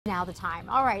Now the time.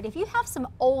 All right, if you have some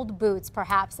old boots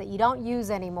perhaps that you don't use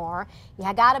anymore, you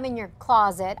got them in your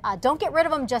closet, don't get rid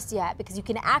of them just yet because you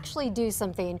can actually do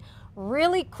something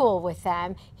really cool with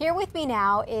them. Here with me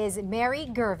now is Mary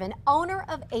Gervin, owner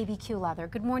of ABQ Leather.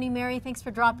 Good morning, Mary. Thanks for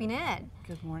dropping in.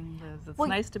 Good morning, Liz. It's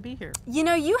nice to be here. You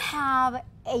know, you have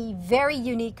a very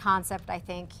unique concept, I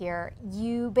think, here.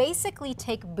 You basically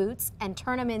take boots and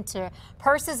turn them into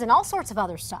purses and all sorts of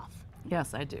other stuff.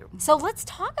 Yes, I do. So let's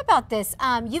talk about this.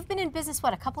 You've been in business,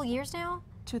 what, a couple years now?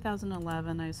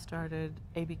 2011, I started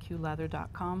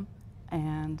abqleather.com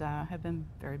and have been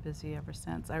very busy ever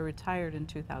since. I retired in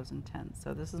 2010,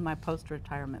 so this is my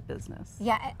post-retirement business.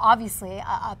 Yeah, obviously,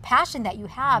 a passion that you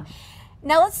have.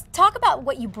 Now let's talk about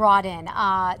what you brought in.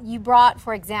 You brought,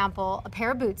 for example, a pair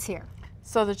of boots here.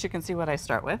 So that you can see what I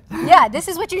start with. Yeah, this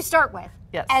is what you start with.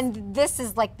 Yes. And this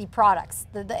is like the products,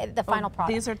 the final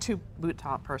product. These are two boot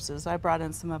top purses. I brought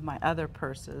in some of my other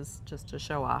purses just to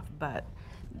show off, but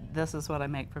this is what I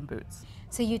make from boots.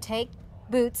 So you take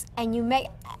boots and you make,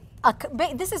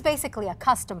 this is basically a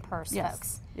custom purse, Yes.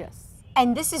 folks. Yes.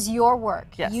 And this is your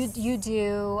work. Yes. You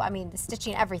do, I mean, the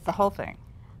stitching, everything. The whole thing.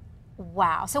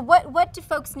 Wow. So what do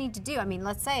folks need to do? I mean,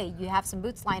 let's say you have some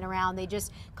boots lying around. They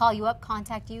just call you up,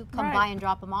 contact you, come by and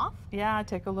drop them off? Yeah, I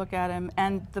take a look at them.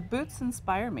 And the boots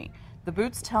inspire me. The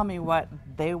boots tell me what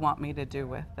they want me to do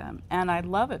with them. And I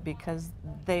love it because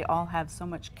they all have so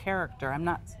much character. I'm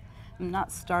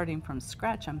not starting from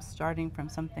scratch. I'm starting from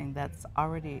something that's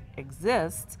already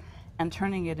exists and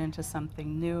turning it into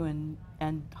something new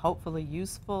and hopefully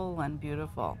useful and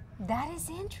beautiful. That is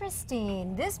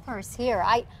interesting. This purse here,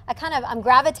 I'm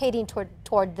gravitating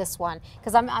toward this one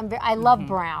because I love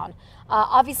brown.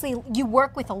 Obviously, you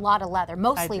work with a lot of leather,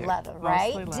 mostly leather,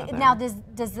 right? Mostly leather. Now, does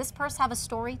this purse have a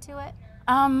story to it?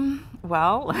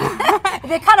 Well,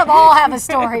 they kind of all have a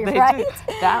story, right?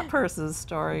 Do. That purse's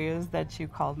story is that you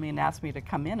called me and asked me to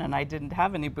come in, and I didn't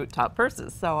have any boot top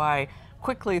purses, so I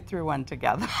quickly threw one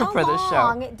together for the show.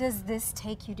 How long does this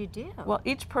take you to do? Well,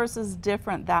 each purse is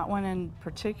different. That one in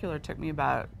particular took me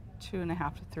about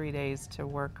 2.5 to 3 days to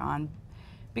work on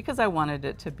because I wanted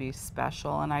it to be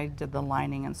special, and I did the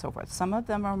lining and so forth. Some of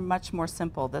them are much more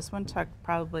simple. This one took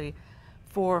probably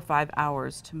 4 or 5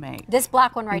 hours to make. This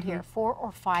black one right here, 4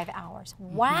 or 5 hours.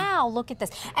 Wow, look at this.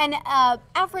 And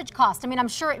average cost, I mean, I'm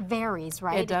sure it varies,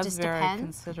 right? It does just vary depends.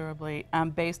 considerably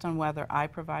based on whether I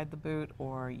provide the boot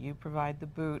or you provide the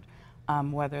boot,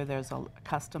 whether there's a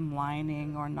custom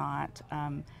lining or not.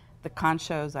 The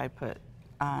conchos, I put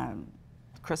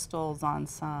crystals on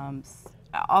some,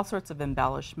 all sorts of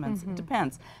embellishments. It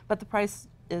depends. But the price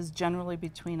is generally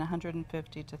between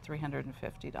 $150 to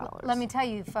 $350. Let me tell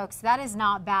you, folks, that is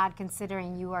not bad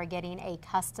considering you are getting a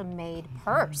custom-made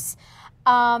purse.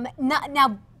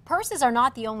 Now, purses are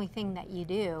not the only thing that you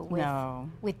do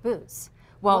with boots.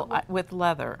 Well, with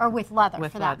leather. Or with leather,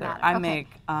 with for leather. that matter. I make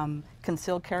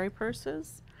concealed carry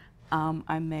purses.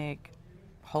 I make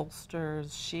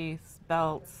holsters, sheaths,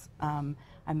 belts.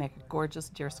 I make a gorgeous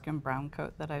deerskin brown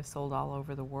coat that I've sold all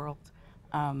over the world.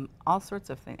 All sorts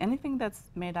of things. Anything that's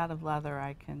made out of leather,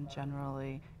 I can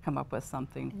generally come up with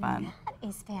something fun. That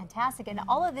is fantastic. And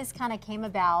all of this kind of came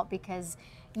about because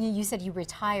you said you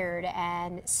retired,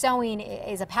 and sewing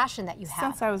is a passion that you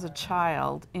have. Since I was a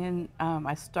child,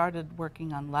 I started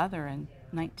working on leather in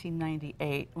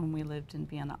 1998 when we lived in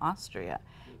Vienna, Austria.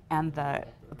 And the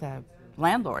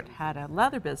landlord had a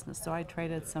leather business, so I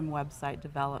traded some website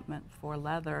development for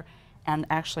leather and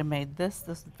actually made this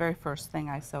the very first thing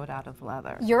I sewed out of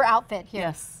leather. Your outfit here?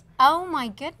 Yes. Oh my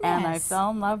goodness. And I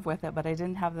fell in love with it, but I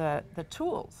didn't have the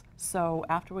tools. So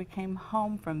after we came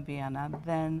home from Vienna,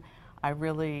 then I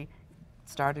really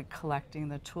started collecting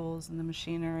the tools and the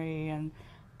machinery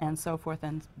and so forth,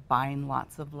 and buying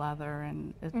lots of leather,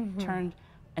 and it turned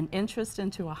an interest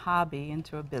into a hobby,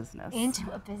 into a business.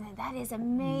 Into a business. That is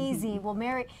amazing. Well,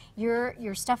 Mary,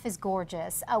 your stuff is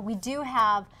gorgeous. We do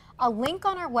have a link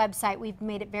on our website. We've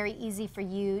made it very easy for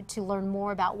you to learn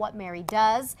more about what Mary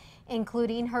does,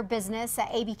 including her business at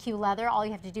ABQ Leather. All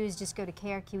you have to do is just go to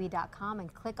krqe.com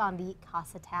and click on the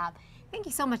CASA tab. Thank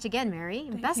you so much again, Mary.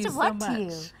 Best of luck to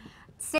you.